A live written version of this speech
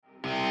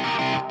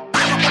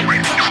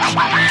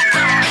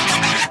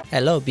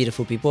Hello,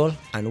 beautiful people,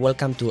 and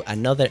welcome to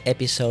another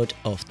episode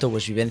of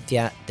Towards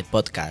Vivencia, the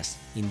podcast.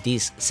 In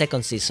this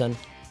second season,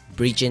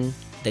 Bridging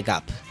the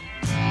Gap.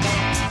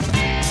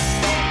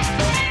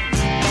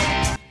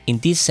 In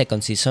this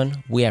second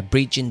season, we are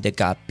bridging the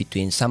gap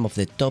between some of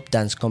the top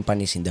dance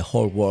companies in the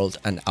whole world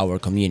and our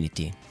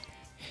community.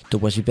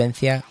 Towards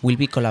Vivencia will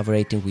be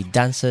collaborating with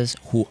dancers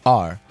who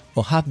are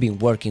or have been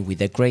working with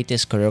the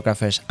greatest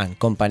choreographers and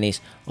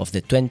companies of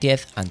the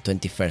 20th and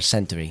 21st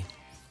century.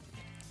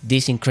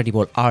 These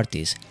incredible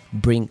artists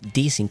bring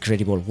these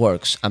incredible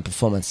works and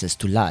performances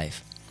to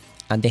life,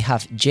 and they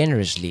have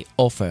generously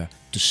offered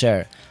to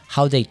share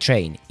how they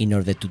train in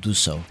order to do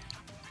so,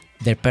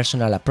 their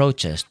personal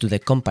approaches to the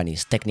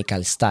company's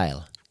technical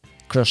style,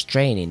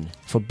 cross-training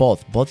for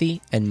both body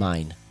and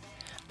mind,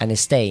 and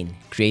staying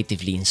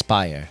creatively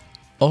inspired.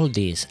 All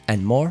this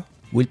and more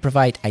will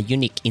provide a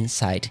unique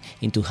insight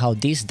into how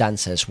these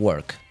dancers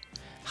work,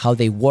 how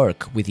they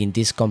work within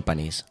these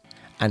companies,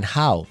 and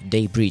how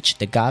they bridge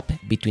the gap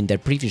between their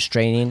previous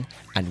training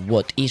and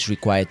what is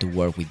required to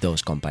work with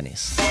those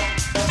companies.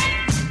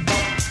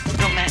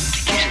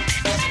 Romantic,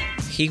 isn't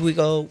it? Here we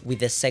go with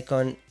the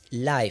second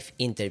live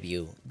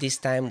interview, this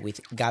time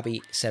with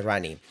Gabi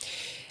Serrani.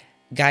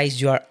 Guys,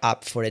 you are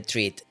up for a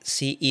treat.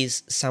 She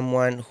is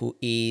someone who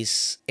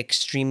is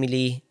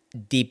extremely,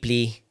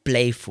 deeply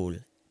playful,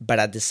 but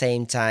at the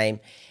same time,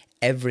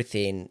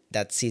 everything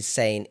that she's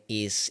saying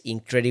is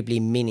incredibly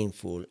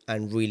meaningful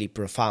and really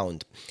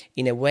profound,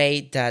 in a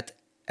way that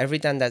every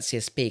time that she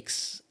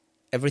speaks,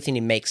 everything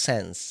it makes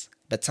sense.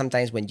 But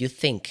sometimes when you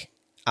think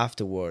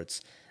afterwards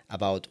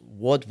about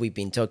what we've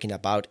been talking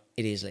about,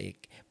 it is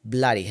like,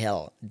 bloody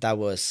hell, that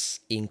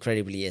was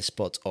incredibly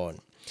spot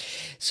on.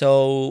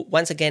 So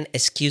once again,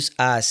 excuse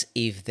us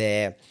if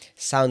the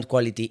sound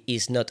quality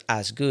is not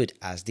as good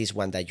as this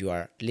one that you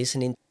are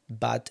listening,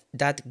 but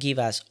that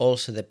gives us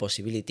also the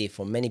possibility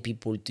for many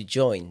people to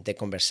join the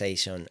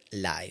conversation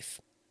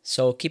live.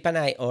 So keep an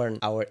eye on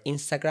our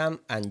Instagram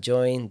and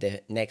join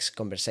the next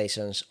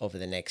conversations over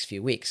the next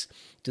few weeks.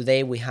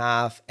 Today we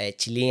have a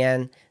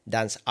Chilean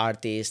dance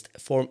artist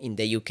formed in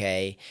the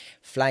UK,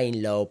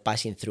 flying low,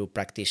 passing through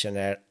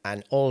practitioner,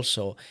 and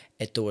also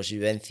a Towards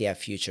Vivencia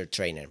future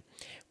trainer.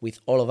 With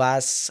all of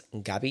us,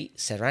 Gabi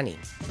Serrani.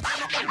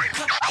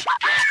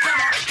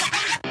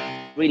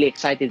 Really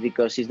excited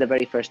because it's the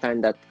very first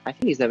time that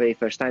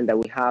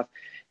we have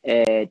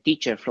a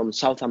teacher from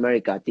South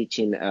America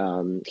teaching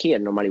here.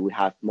 Normally we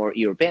have more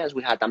Europeans,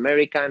 we had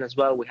American as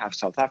well, we have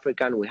South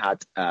African, we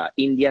had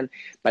Indian,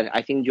 but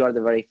I think you are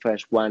the very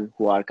first one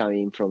who are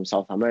coming from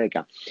South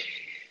America.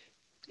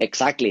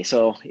 Exactly,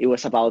 so it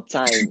was about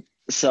time.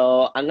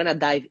 So I'm gonna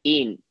dive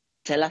in.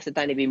 Tell us a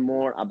tiny bit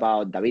more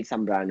about David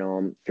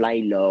Zambrano,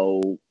 Fly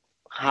Low.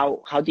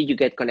 How did you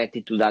get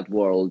connected to that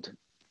world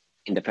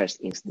in the first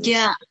instance?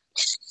 Yeah.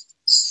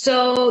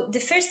 So the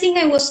first thing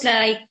I was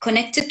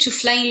connected to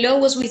Flying Low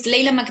was with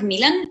Leila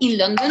Macmillan in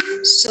London.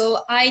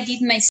 So I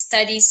did my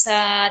studies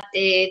at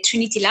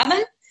Trinity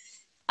Laban.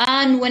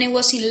 And when I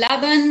was in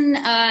Laban,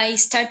 I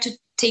started to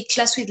take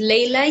class with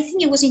Leila. I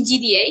think it was in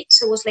GDA.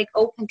 So it was like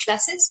open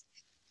classes.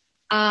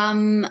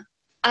 And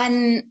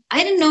I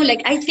don't know,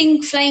 I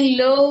think Flying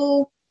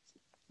Low,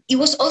 it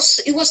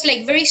was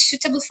like very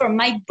suitable for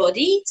my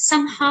body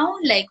somehow.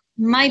 Like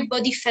my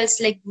body felt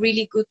like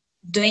really good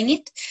doing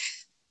it.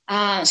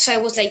 So I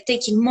was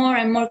taking more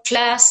and more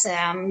class,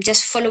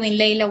 just following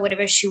Leila,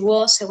 whatever she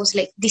was. I was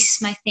like, this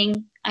is my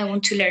thing. I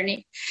want to learn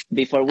it.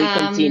 Before we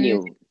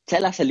continue,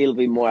 tell us a little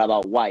bit more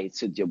about why it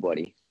suits your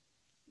body.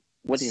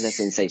 What is the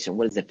sensation?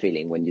 What is the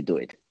feeling when you do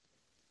it?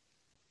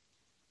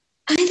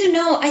 I don't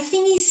know. I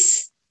think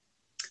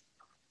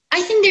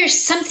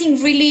there's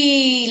something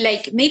really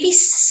maybe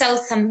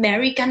South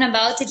American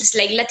about it. It's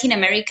like Latin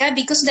America,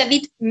 because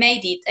David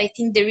made it. I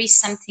think there is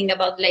something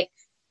about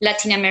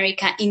Latin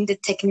America in the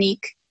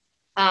technique.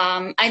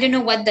 I don't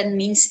know what that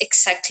means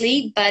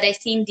exactly, but I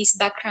think this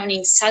background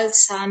in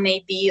salsa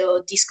maybe,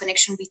 or this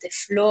connection with the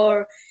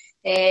floor,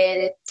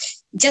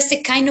 just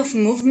a kind of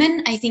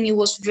movement. I think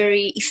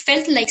it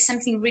felt like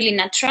something really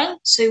natural.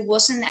 So it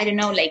wasn't, I don't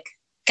know, like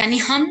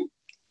Cunningham.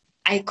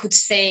 I could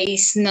say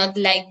it's not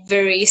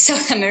very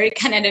South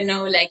American. I don't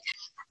know,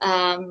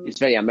 it's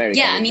very American.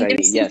 Yeah, I mean,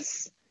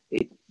 yes.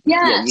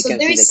 So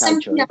there is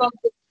something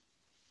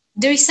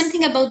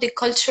about the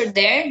culture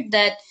there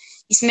that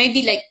is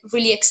maybe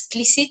really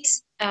explicit,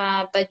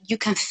 but you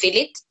can feel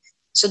it.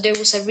 So there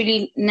was a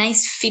really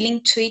nice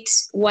feeling to it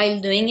while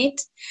doing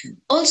it.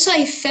 Also,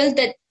 I felt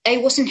that I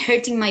wasn't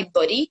hurting my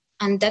body,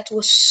 and that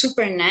was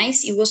super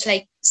nice. It was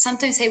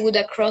sometimes I would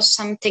across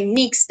some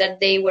techniques that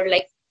they were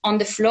on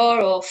the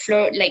floor,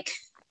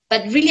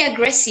 but really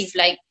aggressive,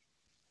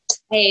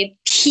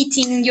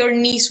 hitting your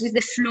knees with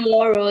the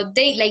floor, or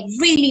they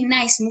really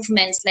nice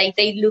movements,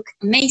 they look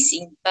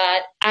amazing,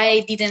 but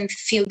I didn't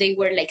feel they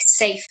were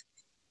safe.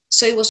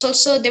 So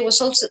there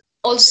was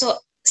also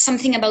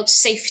something about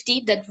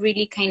safety that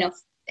really kind of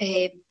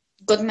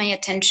got my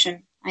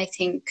attention, I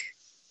think.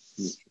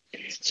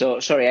 So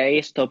sorry,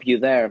 I stop you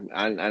there,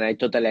 and I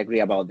totally agree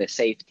about the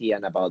safety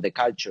and about the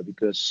culture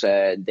because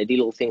the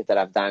little things that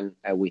I've done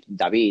with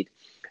David,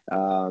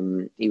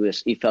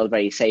 it felt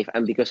very safe,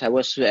 and because I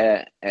was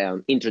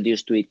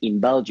introduced to it in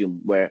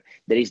Belgium, where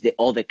there is the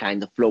other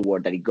kind of floor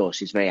that it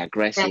goes, it's very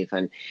aggressive,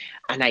 and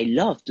I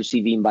love to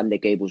see Wim van de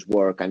Kebus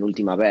work and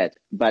Ultima Bet,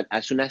 but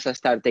as soon as I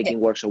start taking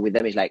workshops with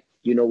them, it's like,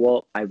 you know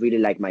what, I really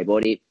like my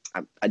body,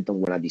 I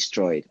don't want to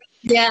destroy it.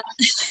 Yeah.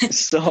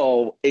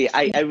 So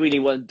I really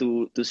want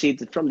to see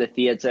it from the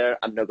theater.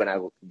 I'm not going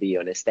to be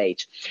on a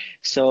stage.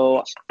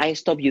 So I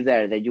stopped you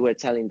there that you were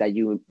telling that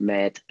you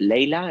met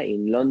Leila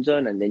in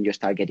London and then you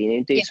start getting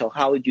into it. So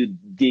how would you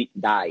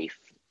dive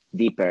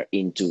deeper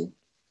into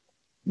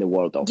the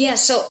world of? Yeah,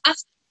 so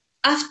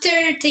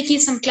after taking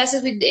some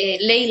classes with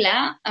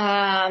Leila,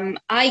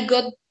 I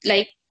got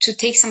to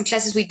take some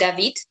classes with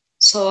David.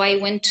 So I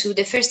went to,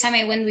 the first time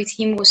I went with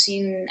him was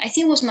in, I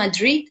think it was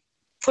Madrid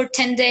for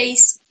 10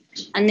 days.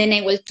 And then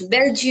I went to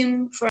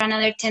Belgium for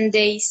another 10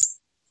 days.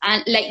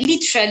 And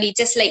literally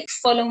just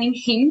following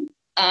him.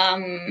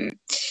 And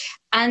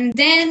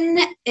then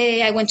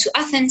I went to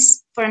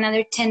Athens for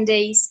another 10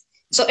 days.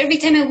 So every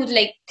time I would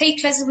take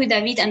classes with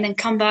David and then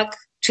come back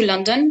to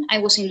London. I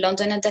was in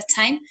London at that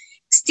time,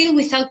 still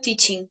without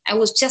teaching. I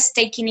was just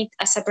taking it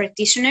as a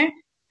practitioner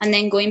and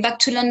then going back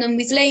to London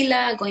with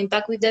Leila, going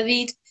back with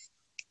David.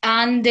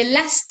 And the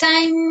last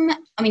time,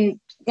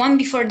 one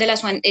before the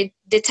last one,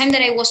 the time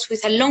that I was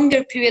with a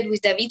longer period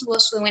with David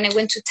was when I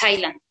went to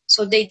Thailand.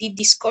 So they did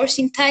this course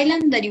in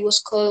Thailand that it was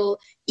called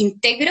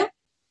Integro,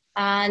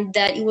 and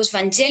that it was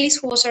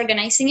Vangelis who was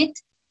organizing it.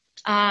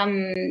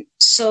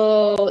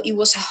 So it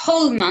was a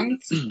whole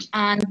month,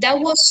 and that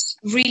was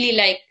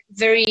really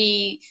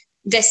very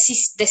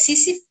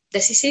decisive. Do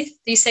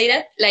you say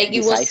that?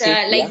 It was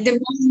the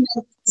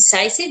moment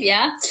decisive.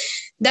 Yeah,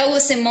 that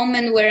was the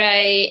moment where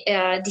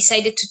I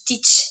decided to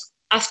teach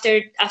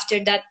after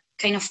that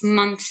kind of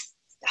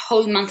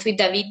whole month with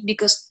David,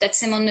 because that's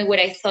the moment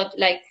where I thought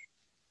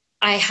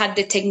I had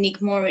the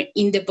technique more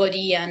in the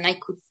body and I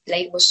could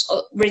was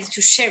ready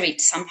to share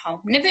it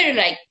somehow. Never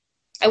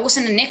I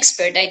wasn't an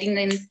expert. I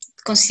didn't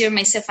consider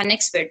myself an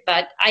expert,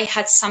 but I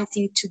had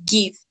something to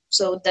give.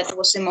 So that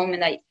was the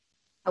moment I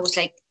was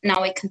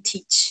now I can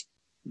teach.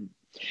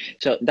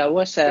 So that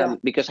was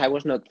because I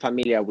was not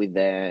familiar with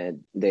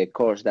the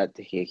course that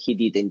he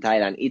did in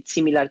Thailand. It's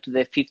similar to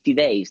the 50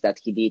 days that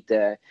he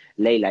did.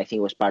 Leila, I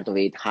think, was part of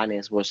it.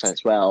 Hannes was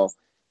as well.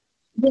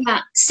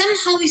 Yeah,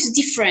 somehow it's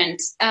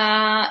different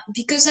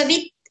because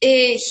David,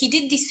 he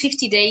did these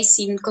 50 days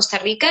in Costa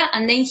Rica,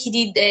 and then he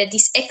did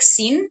this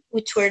Exin,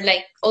 which were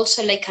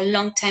also a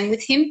long time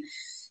with him.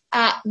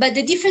 But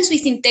the difference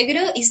with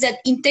Integro is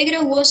that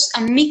Integro was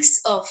a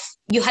mix of,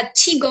 you had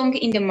Qigong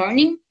in the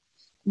morning,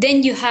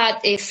 then you had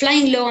a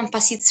flying low and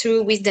pass it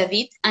through with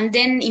David. And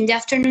then in the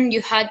afternoon,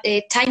 you had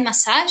a Thai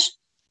massage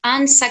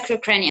and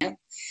sacrocranial.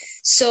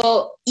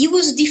 So it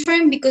was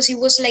different because it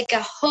was a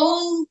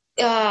whole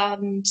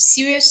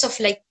series of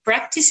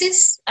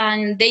practices,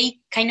 and they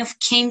kind of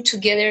came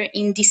together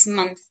in this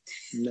month.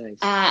 Nice.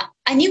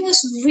 And it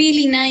was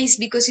really nice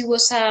because it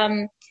was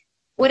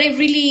what I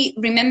really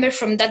remember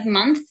from that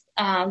month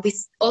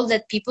with all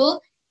that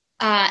people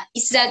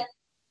is that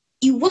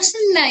it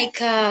wasn't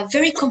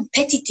very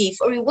competitive,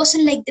 or it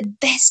wasn't the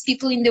best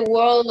people in the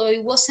world, or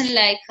it wasn't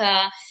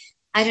I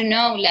don't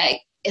know,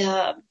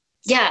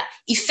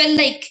 it felt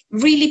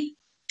really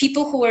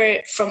people who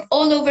were from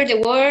all over the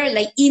world,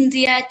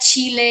 India,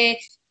 Chile,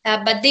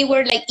 but they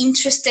were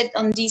interested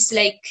on this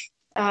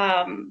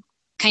kind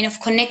of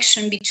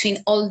connection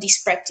between all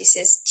these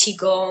practices,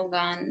 Qigong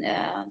and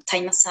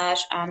Thai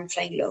massage and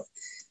flying low.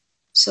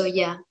 So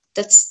yeah,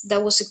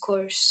 that was a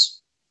course.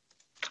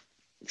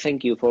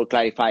 Thank you for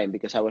clarifying,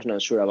 because I was not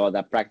sure about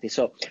that practice.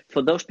 So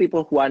for those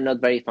people who are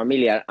not very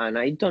familiar, and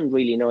I don't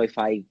really know if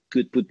I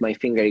could put my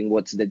finger in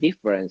what's the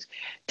difference,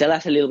 tell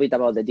us a little bit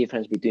about the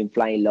difference between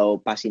flying low,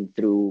 passing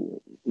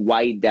through,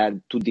 why there are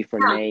two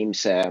different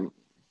names.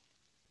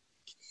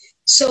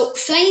 So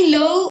flying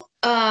low,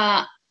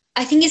 I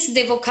think it's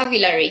the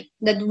vocabulary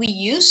that we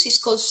use.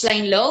 It's called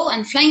flying low,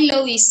 and flying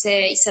low is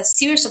a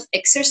series of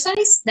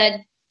exercise that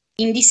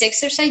in this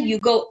exercise you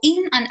go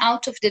in and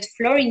out of the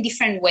floor in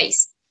different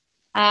ways.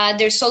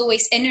 There's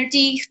always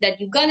energy,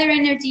 that you gather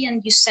energy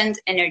and you send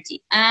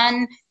energy.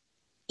 And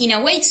in a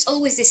way, it's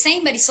always the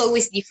same, but it's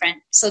always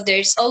different. So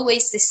there's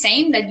always the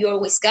same, that you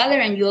always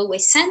gather and you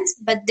always send,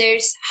 but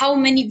there's how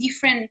many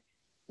different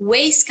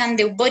ways can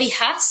the body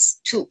has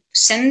to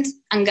send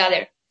and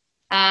gather.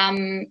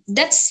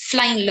 That's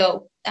flying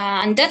low.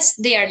 And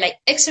they are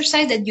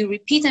exercise that you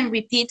repeat and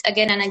repeat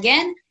again and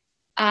again.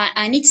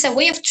 And it's a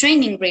way of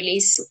training, really.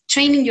 It's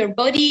training your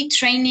body,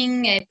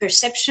 training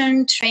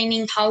perception,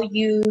 training how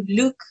you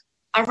look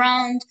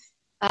around.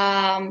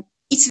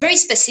 It's very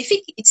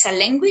specific. It's a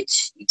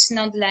language. It's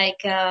not I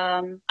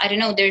don't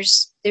know,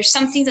 there's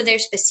some things that are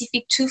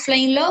specific to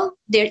flying low.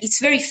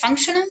 It's very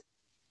functional.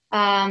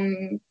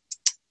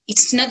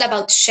 It's not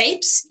about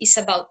shapes. It's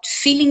about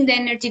feeling the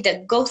energy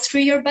that go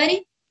through your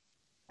body.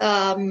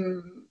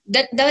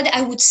 That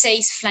I would say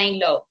is flying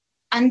low.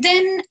 And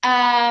then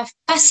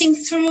passing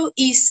through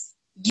is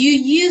you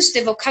use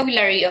the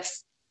vocabulary of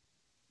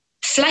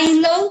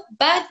flying low,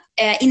 but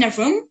in a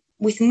room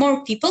with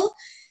more people.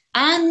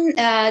 And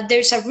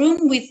there's a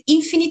room with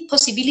infinite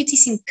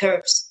possibilities in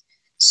curves.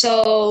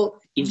 So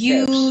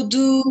you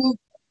do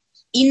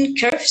in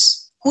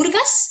curves,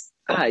 curvas.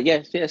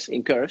 Yes,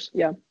 in curves,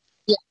 yeah.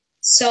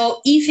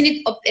 So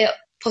infinite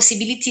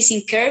possibilities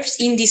in curves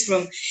in this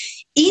room,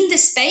 in the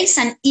space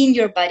and in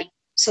your body.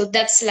 So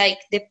that's like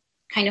the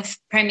kind of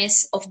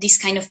premise of this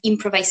kind of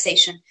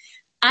improvisation.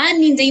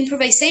 And in the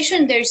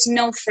improvisation, there's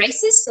no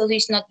phrases. So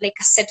there's not like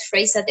a set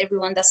phrase that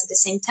everyone does at the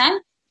same time,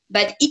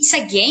 but it's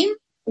a game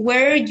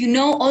where you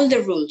know all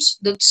the rules.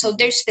 So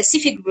there's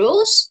specific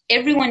rules.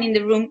 Everyone in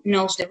the room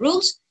knows the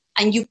rules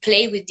and you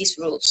play with these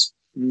rules.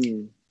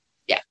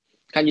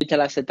 Can you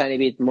tell us a tiny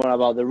bit more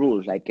about the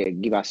rules? Like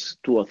give us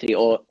 2 or 3,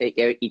 or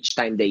each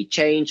time they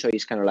change, or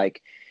it's kind of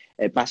like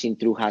passing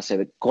through has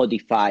a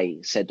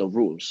codified set of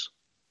rules?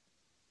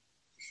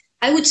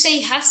 I would say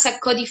it has a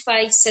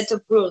codified set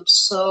of rules.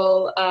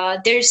 So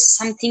there's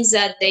some things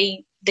that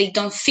they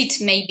don't fit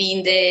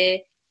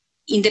maybe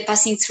in the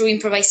passing through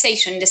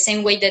improvisation, the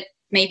same way that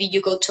maybe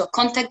you go to a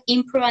contact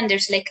improv and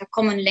there's like a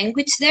common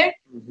language there.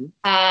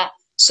 Mm-hmm.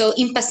 So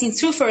in passing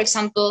through, for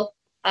example,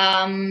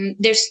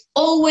 there's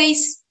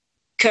always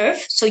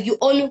curve, so you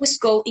always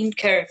go in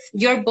curve.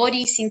 Your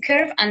body is in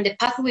curve and the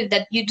pathway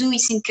that you do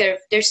is in curve.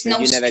 There's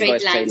no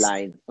straight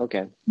line.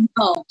 Okay.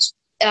 No.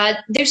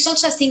 There's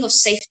also a thing of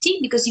safety,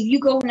 because if you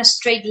go in a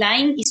straight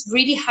line, it's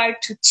really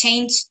hard to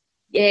change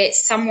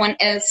someone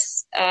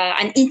else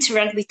and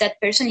interact with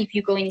that person if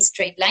you go in a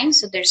straight line.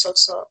 So there's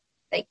also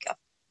like a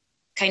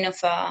kind of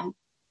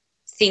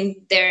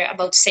thing there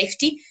about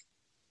safety.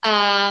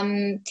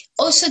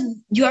 Also,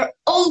 you are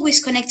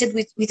always connected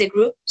with the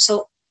group.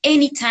 So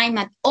anytime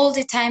and all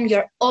the time,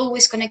 you're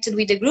always connected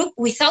with the group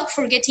without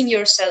forgetting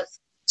yourself.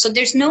 So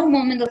there's no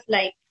moment of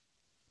like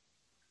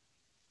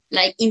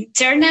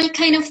internal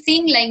kind of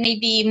thing, like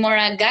maybe more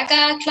a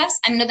Gaga class.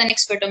 I'm not an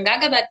expert on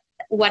Gaga, but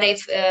what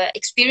I've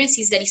experienced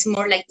is that it's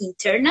more like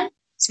internal.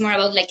 It's more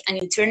about like an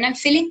internal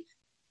feeling.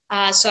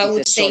 So I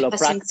would say solo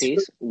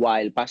practice,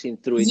 while passing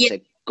through is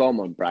a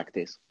common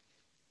practice.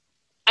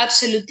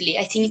 Absolutely.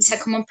 I think it's a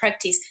common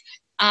practice.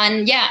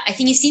 And I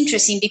think it's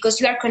interesting because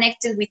you are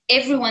connected with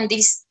everyone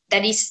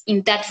that is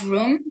in that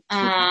room.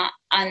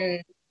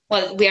 And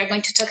well, we are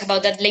going to talk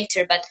about that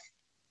later, but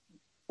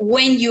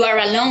when you are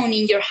alone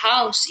in your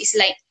house, it's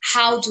like,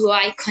 how do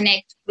I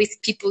connect with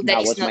people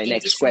that is not in this room? That was my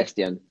next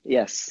question.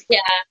 Yes.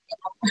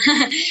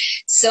 Yeah.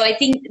 So I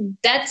think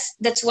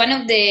that's one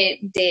of the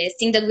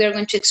things that we are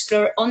going to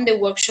explore on the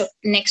workshop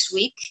next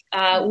week.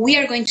 We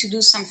are going to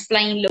do some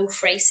flying low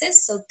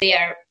phrases. So they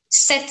are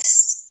set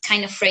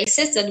kind of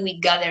phrases that we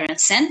gather and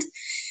send.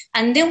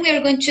 And then we are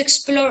going to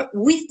explore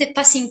with the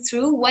passing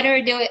through, what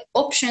are the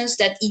options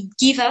that it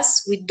gives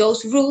us with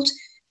those rules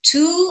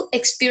to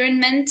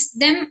experiment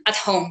them at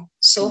home.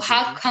 So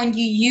how can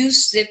you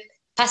use the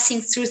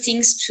passing through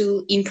things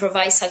to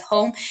improvise at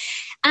home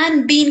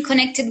and being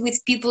connected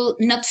with people,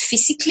 not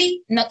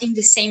physically, not in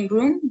the same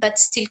room, but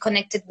still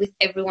connected with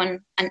everyone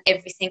and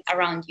everything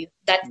around you?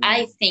 That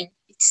I think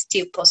it's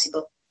still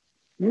possible.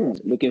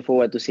 Looking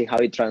forward to see how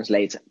it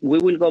translates. We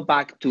will go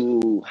back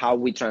to how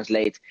we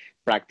translate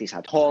practice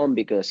at home,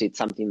 because it's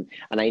something,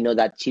 and I know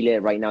that Chile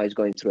right now is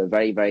going through a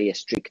very, very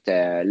strict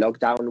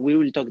lockdown. We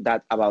will talk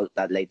about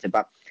that later.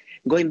 But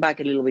going back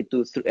a little bit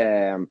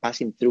to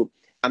passing through,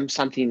 I'm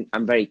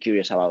very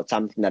curious about,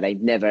 something that I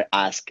never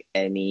ask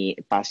any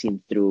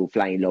passing through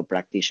flying low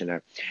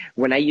practitioner.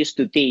 When I used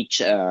to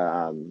teach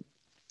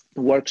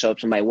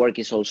workshops, my work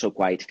is also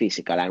quite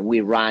physical, and we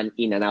run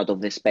in and out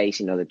of the space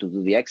in order to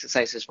do the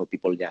exercises for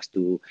people just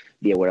to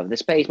be aware of the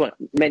space. Well,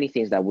 many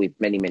things that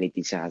many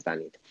teachers has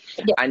done it.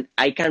 Yeah. And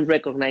I can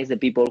recognize the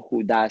people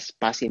who does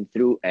passing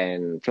through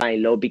and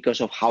flying low because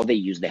of how they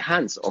use the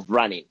hands of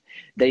running.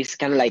 There is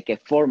kind of like a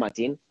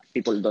formatting.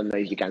 People don't know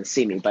if you can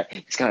see me, but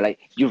it's kind of like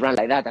you run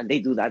like that and they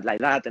do that like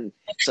that. And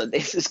so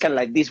this is kind of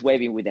like this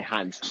waving with the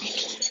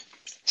hands.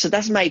 So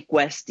that's my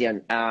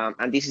question,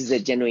 and this is a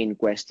genuine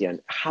question.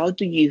 How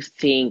do you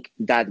think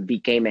that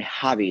became a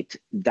habit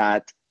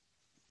that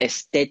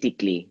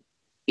aesthetically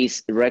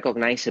is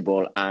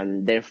recognizable,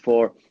 and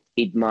therefore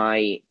it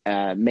might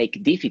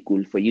make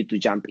difficult for you to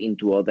jump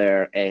into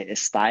other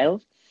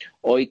styles?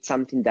 Or it's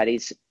something that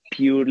is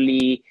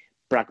purely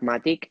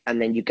pragmatic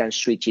and then you can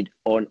switch it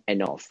on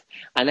and off?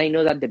 And I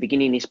know that the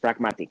beginning is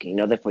pragmatic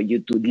in order for you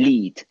to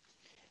lead,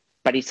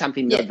 but it's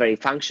something not very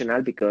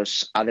functional,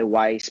 because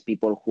otherwise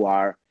people who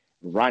are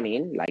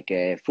running, like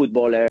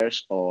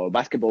footballers or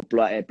basketball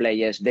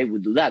players, they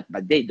would do that,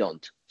 but they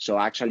don't. So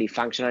actually,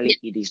 functionally,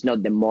 it is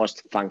not the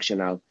most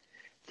functional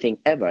thing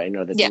ever in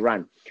order to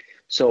run.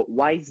 So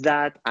why is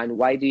that? And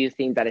why do you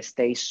think that it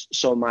stays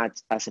so much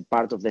as a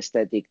part of the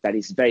aesthetic that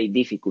is very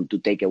difficult to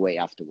take away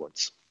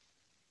afterwards?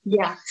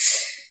 Yeah,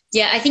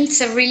 I think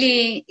it's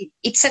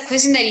a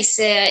question that is,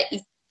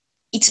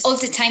 it's all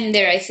the time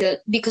there, I feel,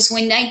 because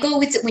when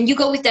you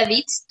go with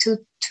David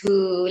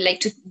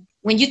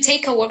when you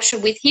take a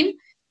workshop with him,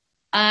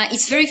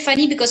 It's very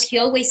funny because he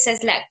always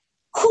says like,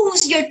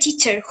 who's your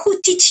teacher? Who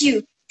teach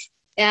you?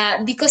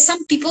 Because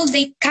some people,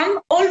 they come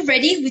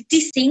already with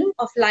this thing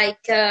of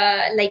like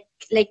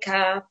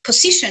a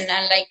position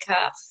and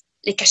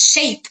like a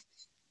shape.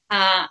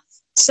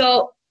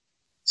 So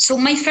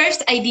my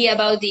first idea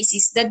about this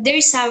is that there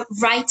is a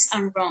right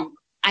and wrong,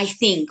 I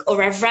think,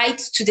 or a right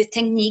to the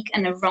technique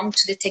and a wrong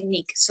to the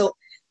technique. So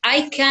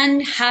I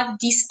can have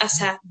this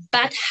as a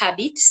bad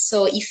habit.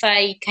 So if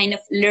I kind of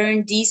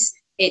learn this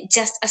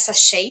just as a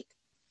shape,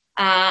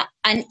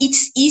 and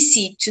it's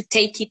easy to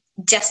take it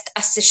just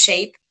as a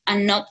shape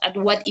and not at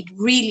what it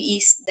really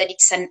is, that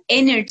it's an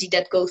energy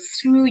that goes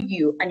through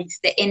you, and it's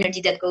the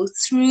energy that goes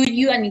through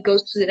you and it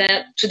goes to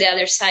the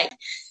other side.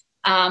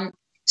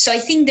 So I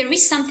think there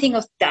is something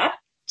of that.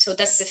 So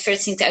that's the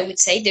first thing that I would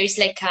say. There is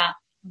like a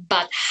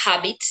bad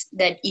habit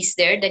that is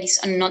there, that is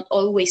not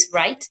always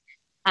right.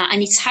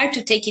 And it's hard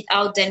to take it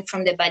out then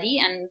from the body.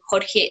 And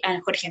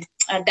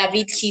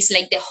David, he's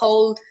like the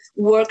whole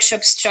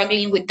workshop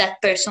struggling with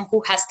that person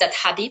who has that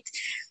habit.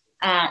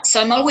 So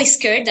I'm always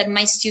scared that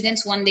my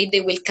students, one day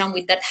they will come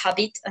with that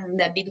habit and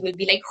David will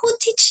be like, who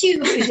teach you?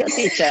 Who's your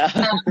teacher?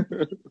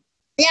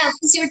 Yeah,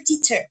 who's your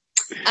teacher?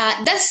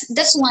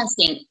 That's one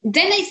thing.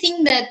 Then I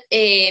think that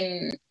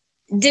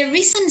there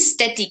is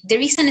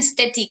an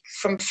aesthetic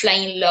from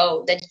Flying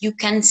Low that you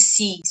can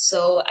see.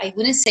 So I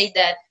wouldn't say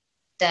that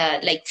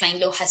like Flying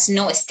Low has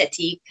no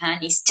aesthetic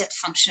and it's just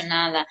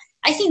functional.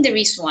 I think there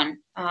is one.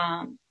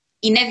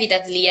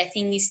 Inevitably, I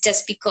think it's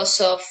just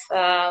because of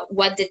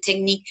what the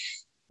technique.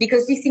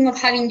 Because this thing of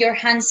having your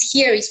hands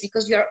here is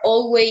because you are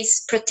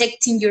always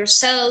protecting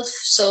yourself.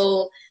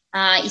 So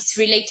it's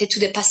related to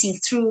the passing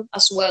through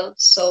as well.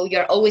 So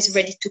you're always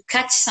ready to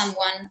catch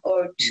someone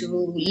or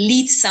to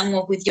lead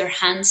someone with your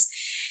hands.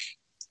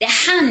 The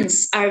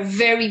hands are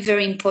very,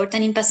 very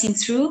important in passing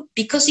through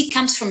because it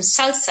comes from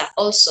salsa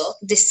also.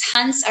 These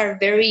hands are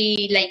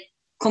very like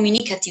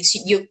communicative. So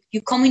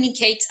you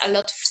communicate a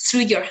lot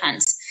through your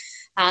hands.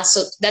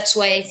 So that's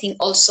why I think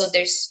also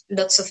there's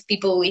lots of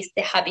people with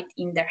the habit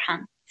in their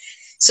hand.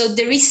 So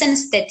there is an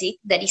aesthetic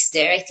that is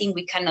there. I think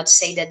we cannot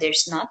say that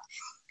there's not.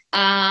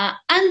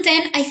 And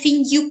then I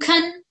think you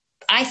can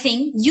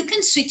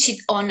switch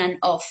it on and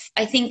off.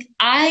 I think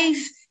I've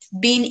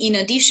been in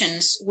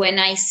auditions when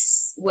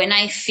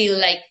I feel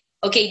like,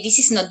 okay, this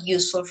is not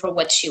useful for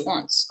what she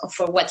wants or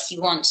for what he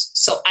wants.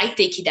 So I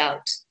take it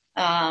out.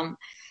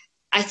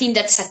 I think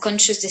that's a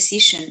conscious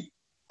decision.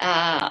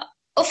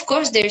 Of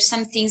course, there are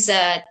some things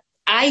that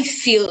I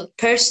feel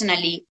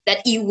personally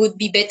that it would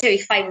be better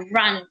if I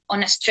run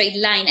on a straight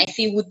line. I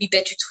think it would be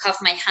better to have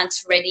my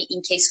hands ready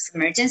in case of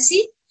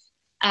emergency.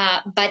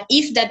 But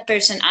if that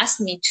person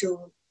asked me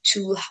to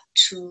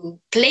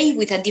play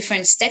with a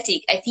different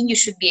aesthetic, I think you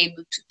should be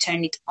able to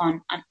turn it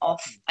on and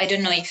off. I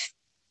don't know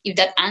if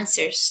that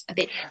answers a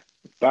bit.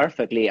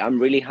 Perfectly. I'm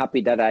really happy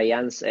that I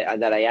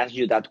asked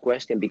you that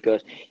question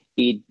because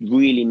it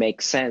really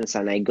makes sense,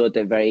 and I got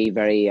a very,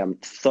 very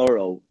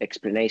thorough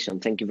explanation.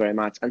 Thank you very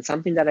much. And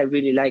something that I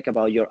really like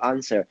about your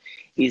answer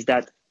is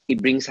that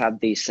it brings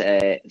up this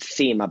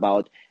theme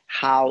about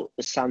how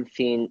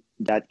something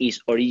that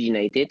is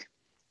originated,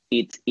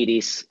 it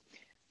is,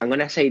 I'm going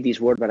to say this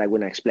word, but I'm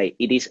going to explain.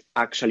 It is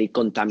actually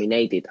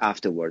contaminated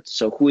afterwards.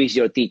 So who is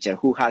your teacher?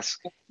 Who has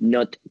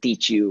not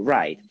teach you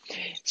right?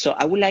 So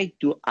I would like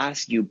to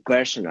ask you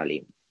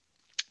personally,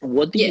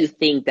 what do you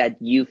think that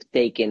you've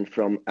taken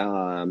from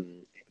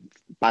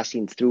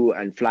Passing Through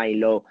and Flying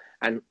Low,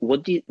 and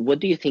what do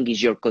you think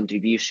is your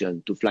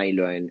contribution to Flying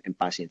Low and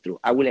Passing Through?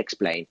 I will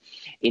explain.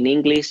 In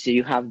English,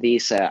 you have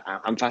this,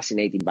 I'm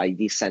fascinated by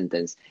this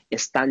sentence,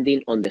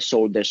 standing on the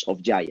shoulders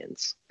of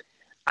giants.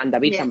 And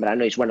David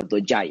Zambrano is one of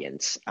the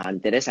giants,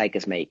 and Teresa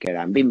Aikesmaker,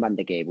 and Wim van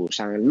de Keibus,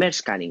 and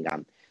Merce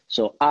Cunningham.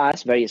 So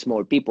us, very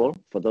small people,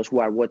 for those who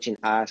are watching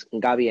us,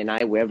 Gabi and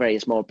I, we're very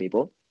small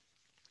people.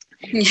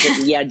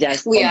 So we are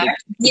just we are.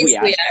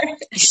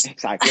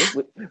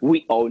 Exactly.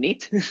 We own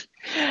it.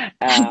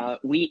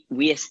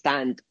 We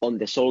stand on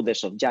the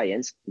shoulders of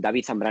giants.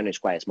 David Zambrano is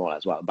quite small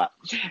as well, but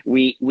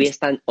we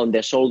stand on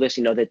the shoulders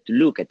in order to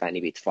look a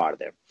tiny bit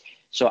farther.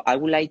 So I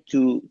would like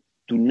to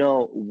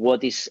know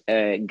what is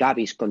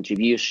Gabi's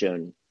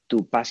contribution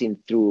to Passing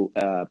Through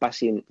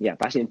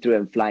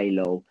and Flying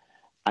Low,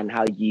 and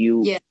how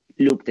you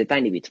looked a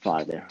tiny bit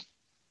farther.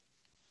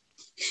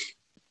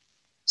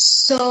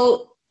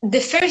 So the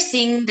first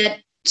thing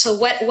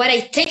what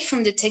I take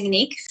from the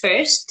technique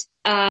first,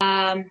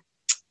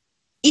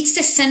 it's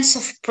the sense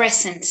of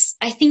presence.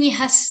 I think it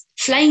has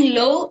Flying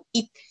Low.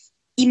 It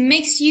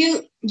makes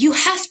you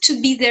have to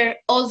be there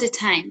all the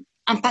time,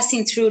 and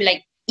Passing Through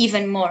like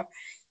even more.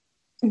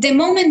 The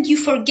moment you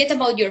forget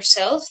about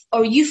yourself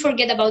or you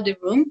forget about the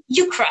room,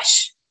 you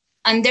crash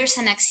and there's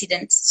an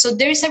accident. So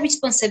there's a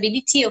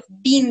responsibility of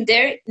being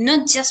there,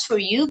 not just for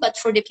you, but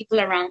for the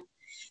people around.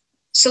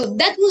 So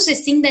that was the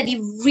thing that it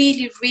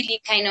really, really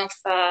kind of,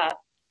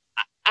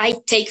 I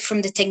take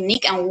from the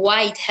technique and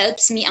why it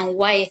helps me and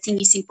why I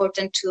think it's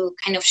important to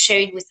kind of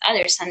share it with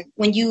others. And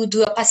when you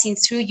do a Passing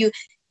Through,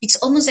 it's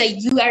almost like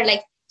you are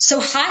like so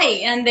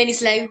high, and then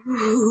it's like,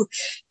 whoo,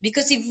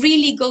 because it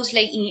really goes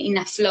like in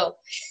a flow.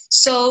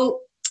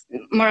 So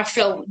more a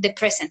flow, the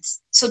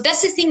presence. So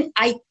that's the thing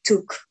I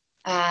took.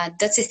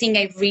 That's the thing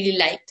I really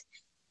liked.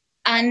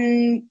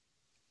 And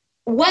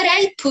what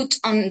I put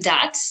on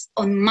that,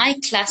 on my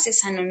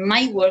classes and on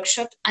my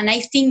workshop, and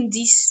I think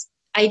this,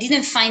 I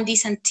didn't find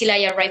this until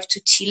I arrived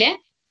to Chile,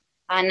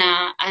 and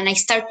I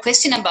start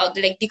questioning about,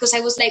 like, because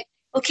I was like,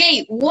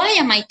 okay, why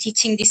am I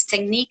teaching this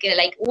technique?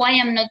 Like, why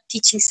am I not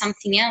teaching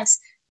something else?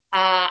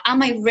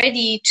 Am I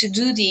ready to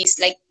do this?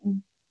 Like,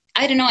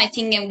 I don't know. I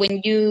think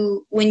when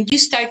you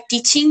start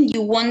teaching,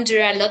 you wonder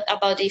a lot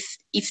about if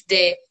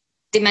the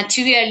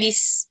material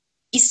is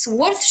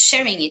worth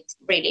sharing it,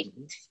 really.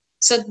 Mm-hmm.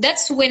 So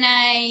that's when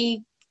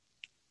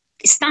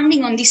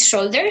standing on these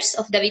shoulders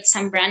of David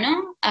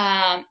Zambrano,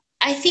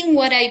 I think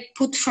what I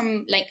put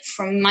from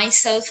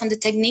myself on the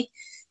technique,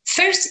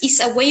 first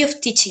is a way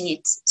of teaching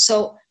it.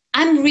 So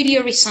I'm really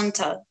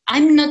horizontal.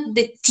 I'm not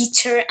the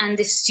teacher and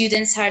the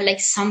students are like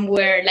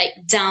somewhere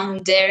like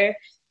down there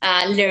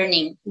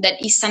learning.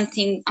 That is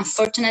something,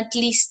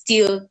 unfortunately,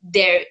 still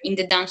there in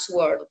the dance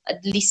world,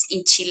 at least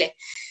in Chile.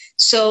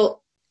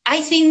 So I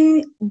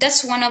think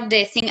that's one of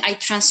the things I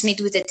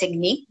transmit with the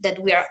technique,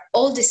 that we are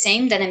all the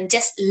same, that I'm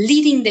just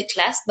leading the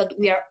class, but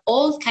we are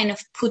all kind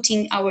of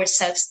putting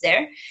ourselves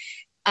there.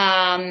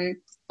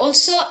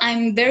 Also,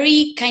 I'm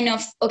very kind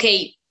of,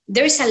 okay,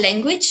 there's a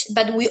language,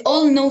 but we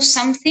all know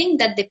something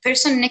that the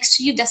person next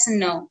to you doesn't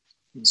know.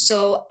 Mm-hmm.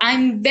 So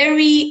I'm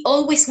very,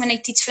 always when I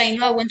teach Flying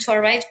Low, I want to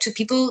arrive to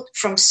people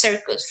from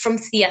circus, from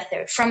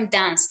theater, from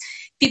dance,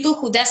 people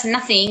who does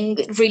nothing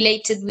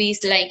related with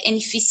like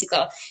any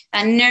physical,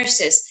 and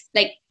nurses.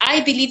 Like,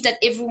 I believe that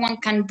everyone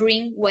can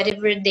bring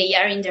whatever they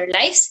are in their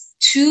lives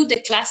to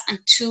the class and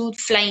to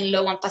Flying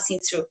Low and passing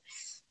through.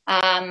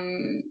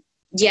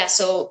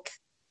 So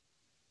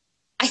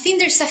I think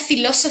there's a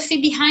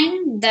philosophy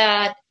behind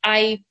that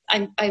I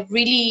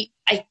really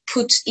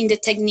put in the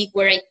technique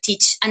where I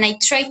teach, and I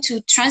try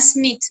to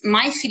transmit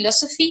my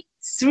philosophy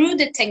through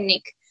the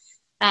technique.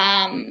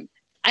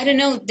 I don't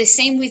know, the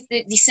same with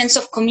the sense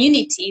of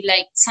community.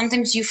 Like,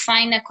 sometimes you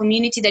find a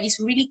community that is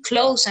really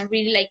close and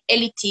really like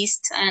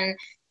elitist. And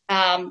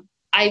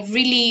I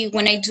really,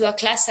 when I do a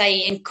class,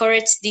 I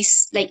encourage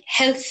this like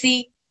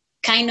healthy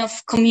kind of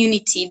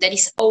community that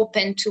is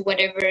open to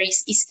whatever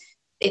is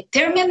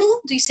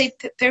permeable. Do you say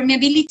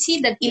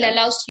permeability? That it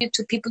allows you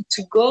to people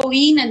to go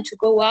in and to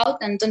go out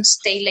and don't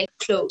stay like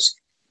close.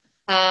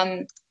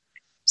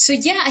 So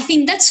yeah, I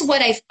think that's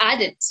what I've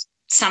added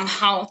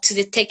somehow to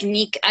the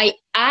technique. I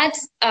add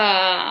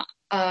a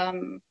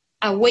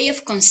way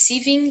of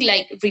conceiving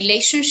like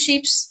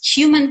relationships,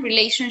 human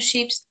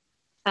relationships,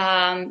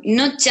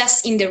 not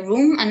just in the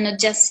room and not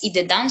just in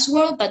the dance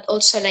world, but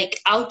also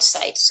like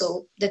outside,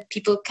 so that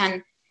people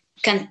can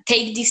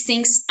take these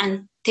things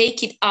and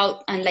take it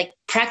out and like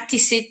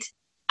practice it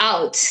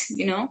out,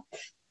 you know?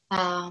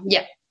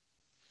 Yeah.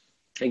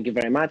 Thank you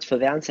very much for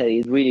the answer.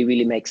 It really,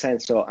 really makes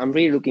sense. So I'm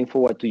really looking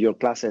forward to your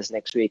classes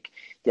next week,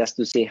 just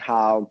to see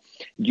how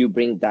you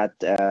bring that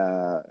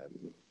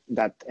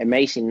that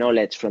amazing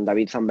knowledge from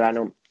David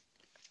Zambrano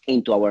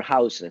into our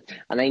house.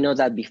 And I know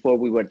that before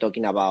we were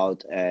talking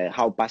about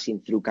how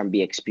passing through can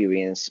be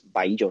experienced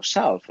by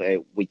yourself,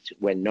 which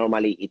when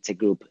normally it's a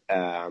group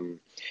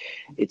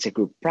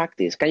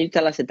practice. Can you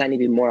tell us a tiny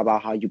bit more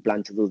about how you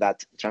plan to do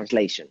that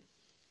translation?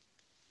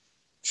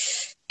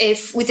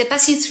 With the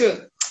passing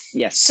through.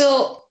 Yes.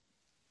 So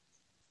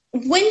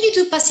when you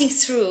do passing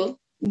through,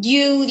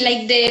 you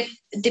like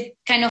the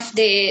kind of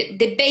the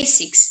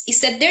basics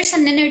is that there's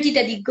an energy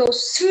that it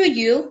goes through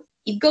you,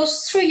 it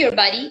goes through your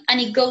body,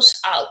 and it goes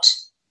out.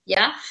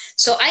 Yeah.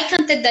 So I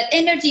can take that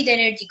energy, the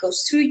energy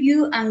goes through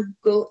you and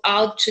go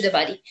out to the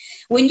body.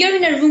 When you're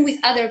in a room with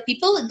other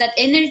people, that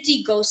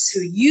energy goes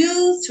through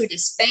you, through the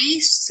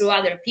space, through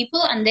other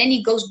people, and then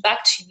it goes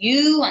back to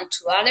you and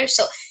to others.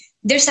 So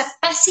there's a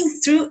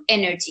passing through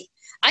energy.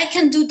 I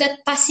can do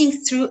that passing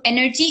through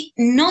energy,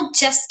 not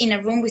just in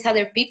a room with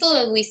other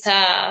people, with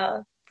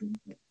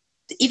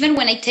even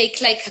when I take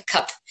like a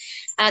cup.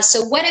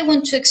 So what I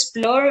want to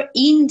explore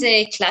in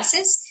the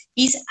classes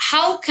is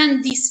how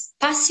can this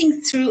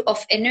passing through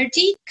of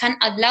energy can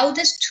allow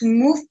us to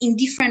move in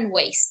different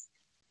ways,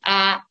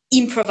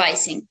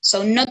 improvising.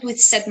 So not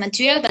with set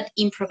material, but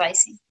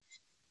improvising.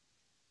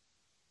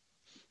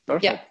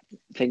 Perfect. Yeah.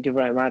 Thank you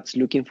very much.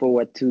 Looking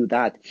forward to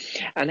that.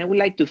 And I would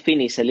like to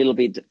finish a little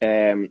bit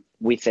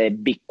with a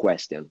big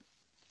question.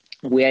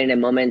 We are in a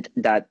moment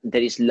that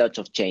there is lots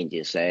of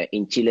changes.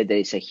 In Chile, there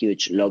is a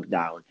huge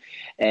lockdown.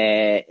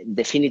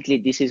 Definitely,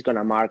 this is going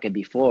to mark a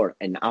before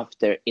and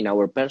after in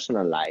our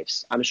personal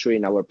lives. I'm sure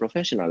in our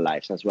professional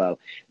lives as well,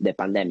 the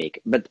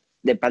pandemic. But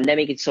the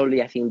pandemic is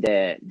only, I think,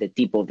 the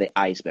tip of the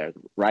iceberg,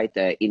 right?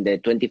 In the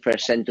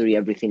 21st century,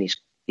 everything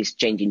is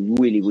changing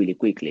really, really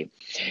quickly.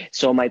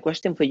 So my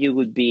question for you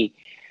would be,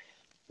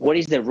 what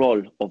is the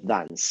role of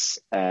dance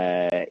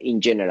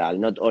in general,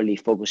 not only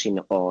focusing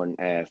on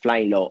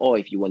Flying Low, or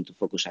if you want to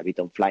focus a bit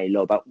on Flying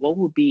Low, but what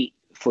would be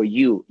for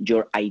you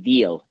your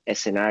ideal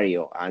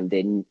scenario and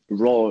the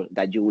role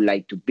that you would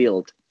like to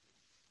build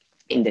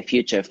in the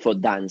future for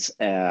dance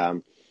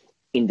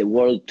in the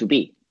world to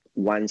be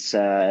once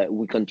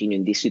we continue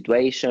in this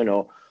situation,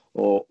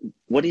 or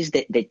what is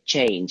the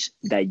change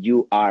that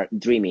you are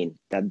dreaming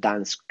that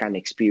dance can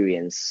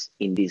experience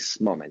in this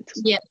moment?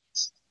 Yeah.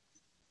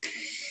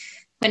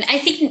 When I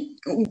think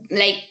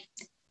like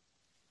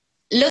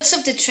lots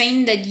of the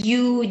training that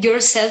you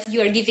yourself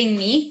you are giving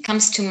me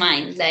comes to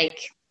mind, like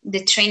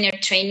the trainer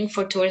training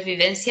for Towards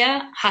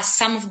Vivencia has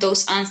some of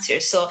those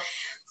answers. So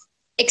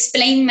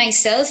explain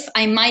myself,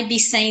 I might be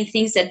saying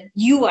things that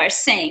you are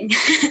saying,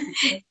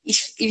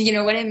 if you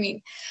know what I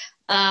mean.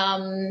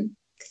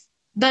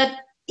 But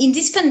in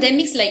these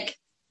pandemics, like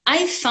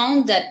I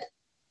found that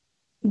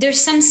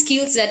there's some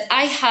skills that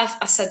I have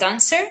as a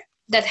dancer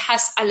that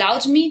has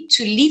allowed me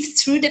to live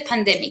through the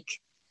pandemic.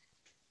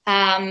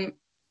 And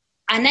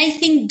I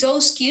think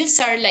those skills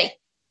are like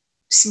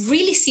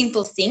really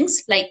simple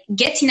things, like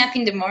getting up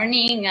in the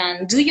morning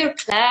and do your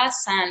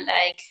class, and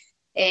like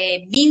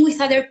being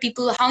with other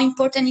people, how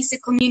important is the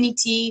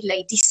community,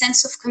 like this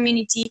sense of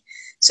community.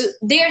 So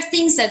there are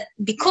things that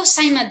because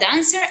I'm a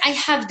dancer, I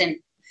have them.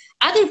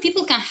 Other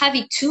people can have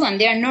it too, and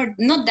they are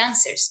not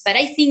dancers. But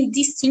I think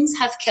these things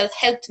have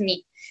helped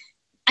me.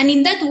 And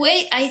in that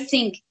way, I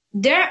think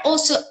there are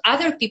also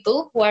other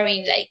people who are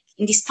in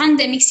this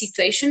pandemic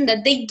situation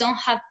that they don't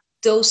have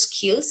those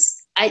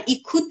skills.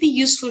 It could be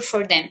useful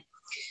for them.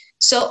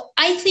 So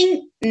I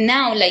think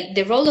now, like,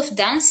 the role of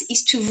dance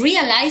is to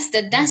realize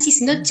that dance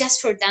is not just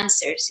for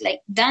dancers.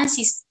 Like, dance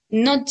is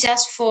not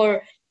just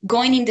for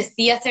going in the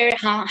theater,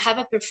 have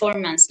a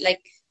performance.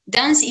 Like,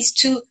 dance is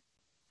to,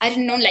 I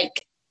don't know,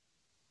 like,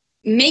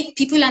 make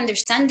people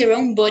understand their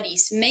own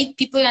bodies, make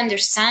people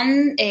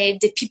understand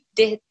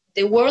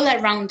the world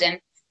around them.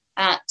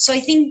 So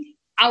I think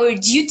our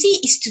duty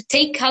is to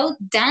take out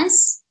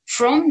dance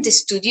from the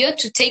studio,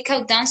 to take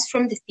out dance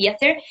from the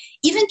theater,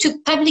 even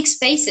to public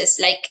spaces.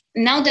 Like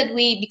now that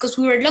because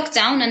we were locked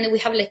down and then we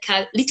have like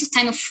a little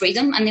time of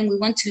freedom and then we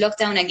want to lock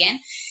down again.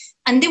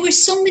 And there were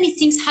so many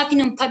things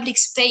happening on public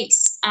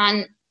space.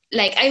 And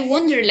like, I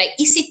wonder, like,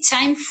 is it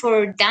time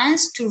for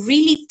dance to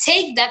really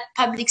take that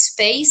public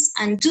space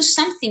and do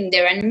something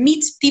there and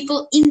meet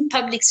people in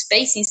public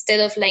space instead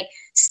of like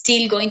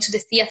still going to the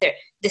theater?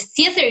 The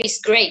theater is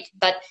great,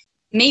 but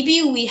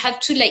maybe we have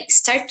to like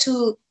start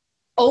to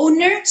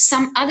honor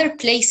some other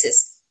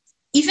places.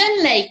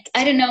 Even like,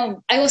 I don't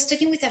know, I was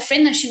talking with a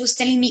friend and she was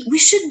telling me, we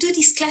should do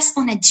this class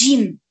on a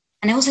gym.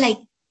 And I was like,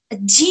 a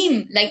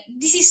gym? Like,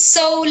 this is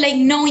so like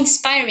no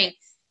inspiring.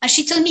 And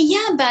she told me,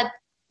 yeah, but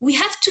we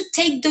have to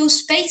take those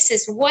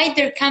spaces. Why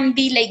there can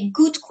be like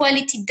good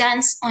quality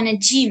dance on a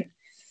gym?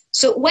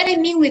 So what I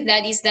mean with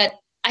that is that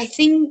I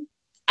think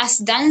as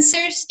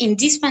dancers in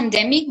this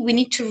pandemic, we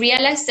need to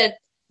realize that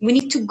we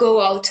need to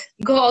go out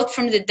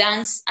from the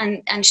dance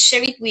and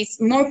share it with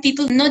more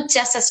people, not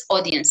just as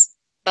audience,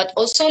 but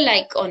also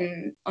like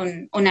on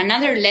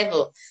another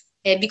level.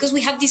 Because we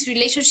have this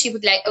relationship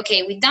with like,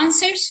 okay, with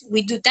dancers,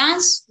 we do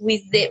dance,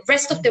 with the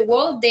rest of the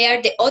world, they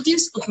are the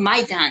audience of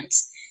my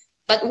dance.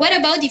 But what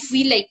about if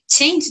we like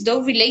change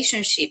those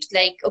relationships?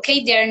 Like,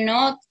 okay, they are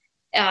not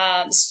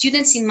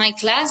students in my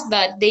class,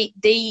 but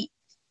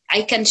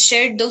I can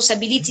share those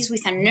abilities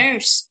with a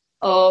nurse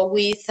or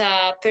with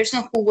a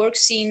person who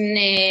works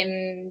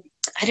in,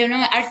 I don't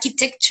know,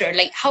 architecture.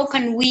 Like, how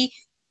can we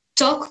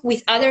talk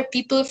with other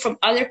people from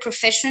other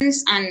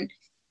professions and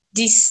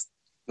this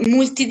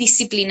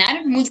multidiscipline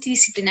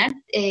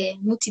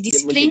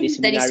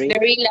that is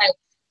very like,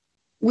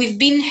 we've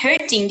been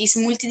hurting this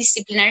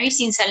multidisciplinary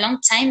since a long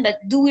time,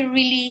 but do we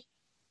really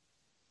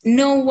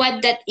know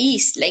what that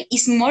is? Like,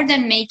 it's more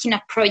than making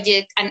a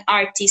project, an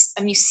artist,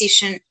 a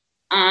musician,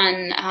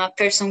 and a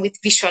person with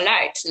visual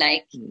art.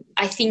 Like,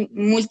 I think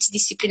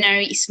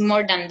multidisciplinary is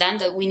more than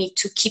that we need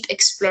to keep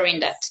exploring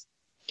that.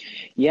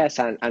 Yes,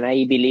 and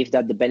I believe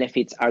that the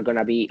benefits are going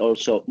to be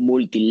also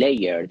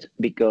multi-layered,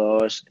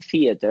 because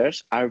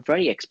theaters are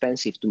very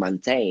expensive to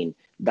maintain.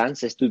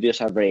 Dance studios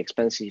are very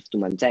expensive to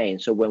maintain.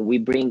 So when we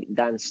bring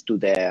dance to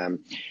the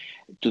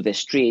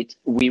street,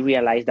 we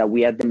realize that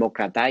we are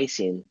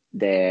democratizing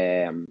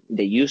the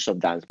use of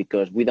dance,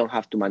 because we don't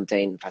have to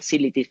maintain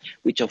facilities,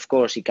 which of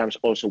course it comes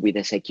also with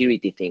a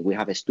security thing. We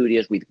have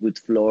studios with good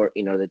floor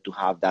in order to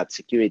have that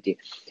security.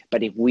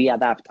 But if we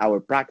adapt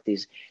our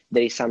practice,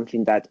 there is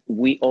something that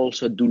we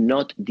also do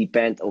not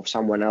depend on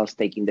someone else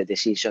taking the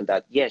decision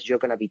that, yes, you're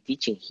going to be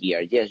teaching here.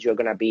 Yes, you're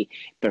going to be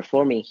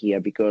performing here,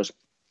 because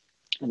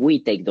we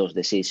take those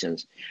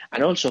decisions.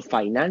 And also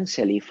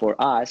financially for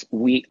us,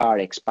 we are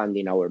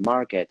expanding our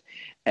market.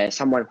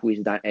 Someone who is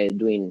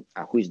doing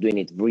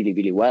it really,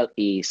 really well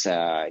is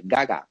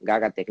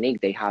Gaga Technique.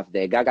 They have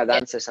the Gaga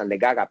dancers and the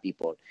Gaga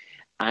people.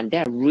 And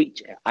they're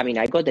rich. I mean,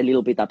 I got a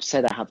little bit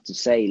upset, I have to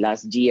say,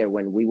 last year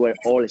when we were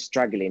all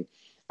struggling.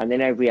 And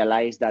then I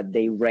realized that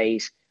they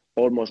raised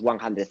almost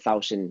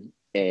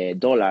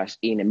 $100,000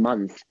 in a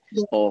month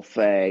of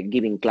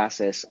giving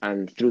classes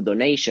and through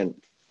donation.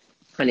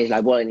 And it's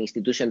like, well, an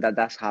institution that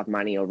does have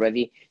money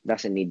already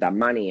doesn't need that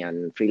money,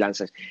 and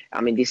freelancers. I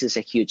mean, this is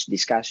a huge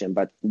discussion,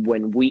 but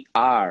when we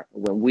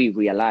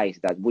realize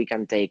that we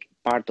can take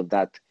part of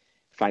that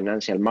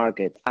financial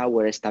market,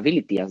 our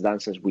stability as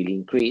dancers will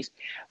increase,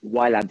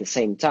 while at the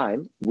same time,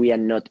 we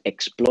are not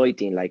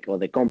exploiting, like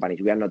other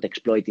companies, we are not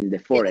exploiting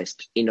the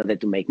forest in order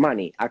to make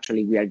money.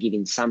 Actually, we are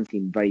giving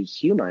something very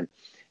human.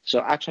 So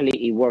actually,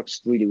 it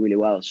works really, really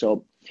well.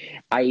 So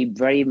I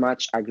very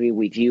much agree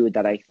with you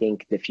that I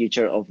think the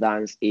future of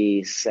dance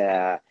is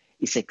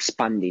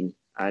expanding,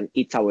 and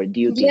it's our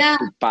duty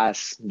to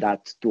pass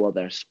that to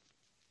others.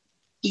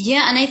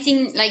 Yeah, and I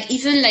think like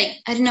even like,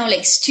 I don't know,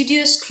 like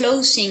studios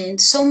closing,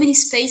 so many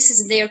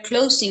spaces they are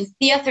closing,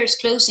 theaters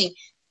closing.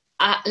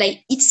 Like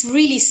it's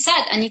really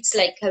sad, and it's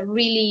like a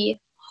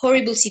really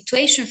horrible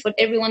situation for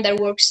everyone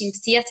that works in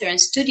theater and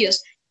studios,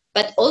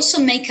 but also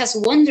make us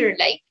wonder,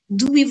 like,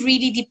 do we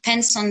really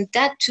depend on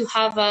that to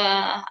have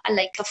a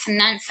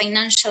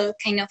financial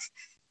kind of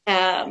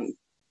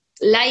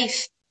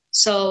life?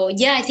 So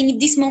yeah, I think in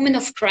this moment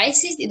of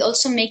crisis, it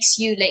also makes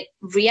you like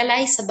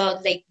realize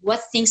about like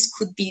what things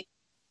could be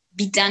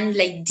done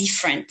like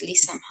differently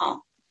somehow.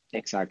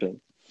 Exactly.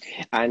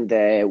 And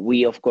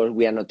we, of course,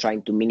 we are not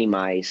trying to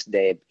minimize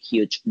the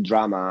huge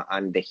drama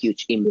and the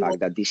huge impact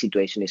that this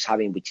situation is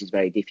having, which is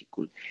very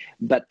difficult.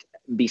 But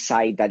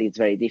beside that, it's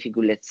very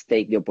difficult. Let's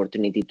take the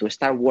opportunity to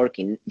start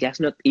working, just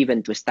not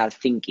even to start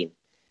thinking,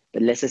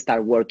 but let's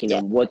start working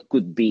on what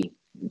could be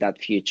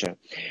that future.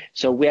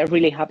 So we are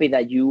really happy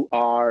that you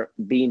are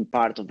being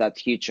part of that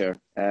future,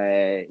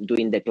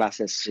 doing the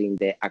classes in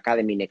the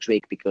academy next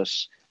week,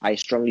 because I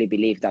strongly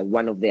believe that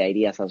one of the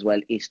ideas as well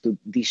is to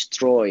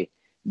destroy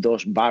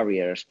those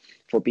barriers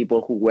for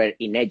people who were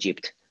in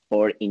Egypt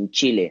or in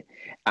Chile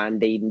and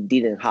they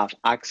didn't have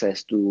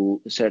access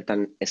to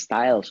certain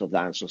styles of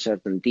dance or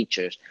certain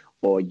teachers,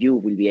 or you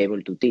will be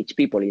able to teach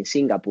people in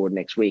Singapore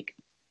next week.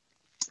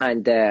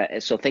 And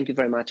so thank you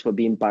very much for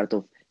being part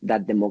of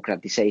that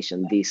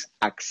democratization, this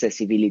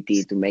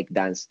accessibility to make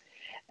dance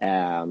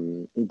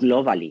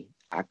globally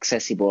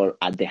accessible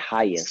at the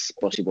highest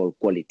possible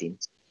quality.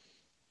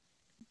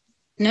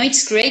 No,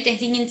 it's great. I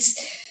think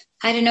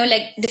I don't know,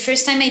 like the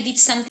first time I did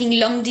something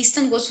long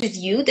distance was with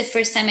you, the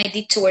first time I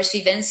did towards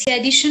Vivencia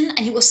edition,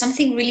 and it was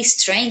something really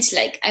strange.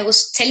 Like I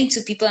was telling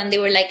to people and they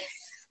were like,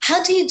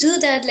 how do you do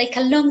that? Like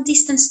a long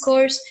distance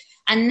course.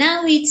 And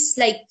now it's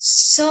like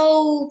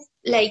so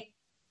like,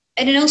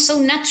 I don't know, so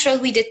natural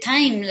with the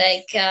time.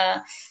 Like,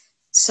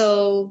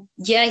 so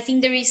yeah, I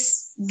think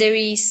it's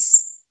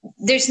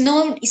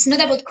not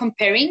about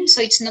comparing.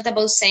 So it's not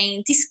about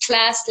saying this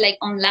class like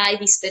on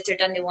live is better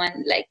than the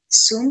one like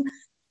Zoom,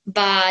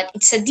 but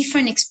it's a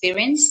different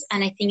experience.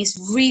 And I think it's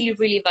really,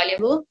 really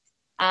valuable.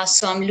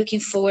 So I'm looking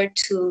forward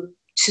to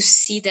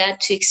see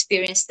that, to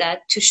experience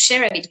that, to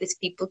share a bit with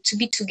people, to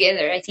be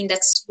together. I think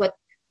that's what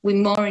we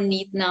more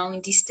need now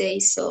in these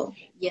days. So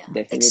yeah,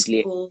 definitely.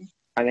 That's cool.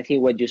 And I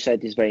think what you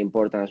said is very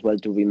important as well,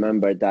 to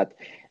remember that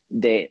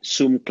the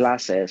Zoom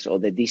classes or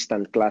the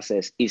distant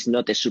classes is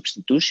not a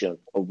substitution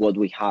of what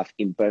we have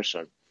in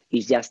person.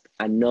 It's just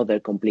another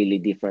completely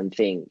different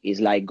thing.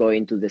 It's like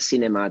going to the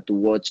cinema to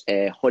watch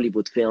a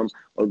Hollywood film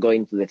or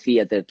going to the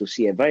theater to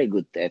see a very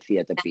good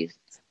theater piece.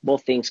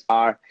 Both things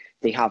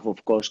they have,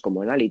 of course,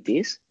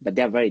 commonalities, but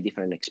they are very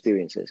different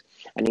experiences.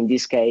 And in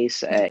this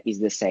case, it's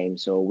the same.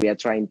 So we are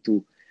trying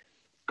to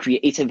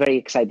it's a very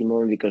exciting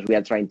moment because we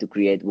are trying to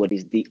create what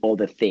is the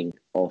other thing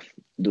of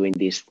doing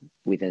this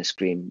with a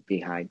screen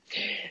behind.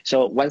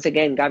 So once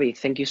again, Gabi,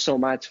 thank you so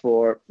much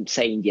for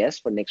saying yes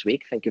for next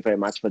week. Thank you very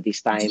much for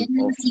this time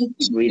of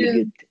really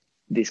good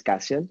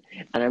discussion.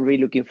 And I'm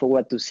really looking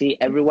forward to see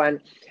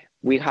everyone.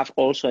 We have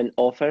also an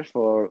offer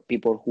for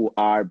people who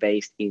are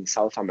based in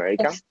South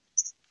America. Yes.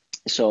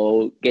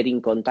 So get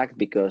in contact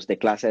because the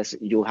classes,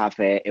 you have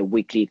a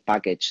weekly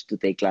package to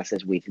take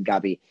classes with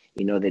Gabi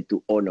in order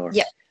to honor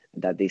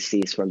that this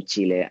is from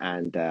Chile,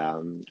 and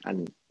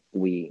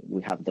we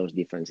have those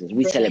differences.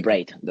 We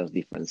celebrate those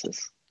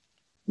differences.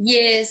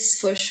 Yes,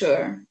 for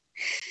sure.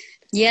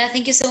 Yeah,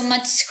 thank you so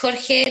much,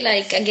 Jorge.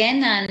 Like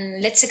again,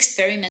 and let's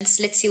experiment.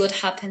 Let's see what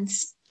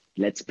happens.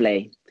 Let's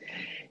play.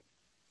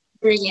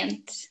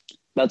 Brilliant.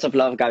 Lots of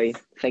love, Gabi.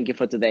 Thank you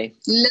for today.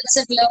 Lots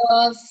of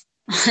love.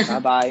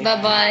 Bye-bye.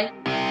 Bye-bye.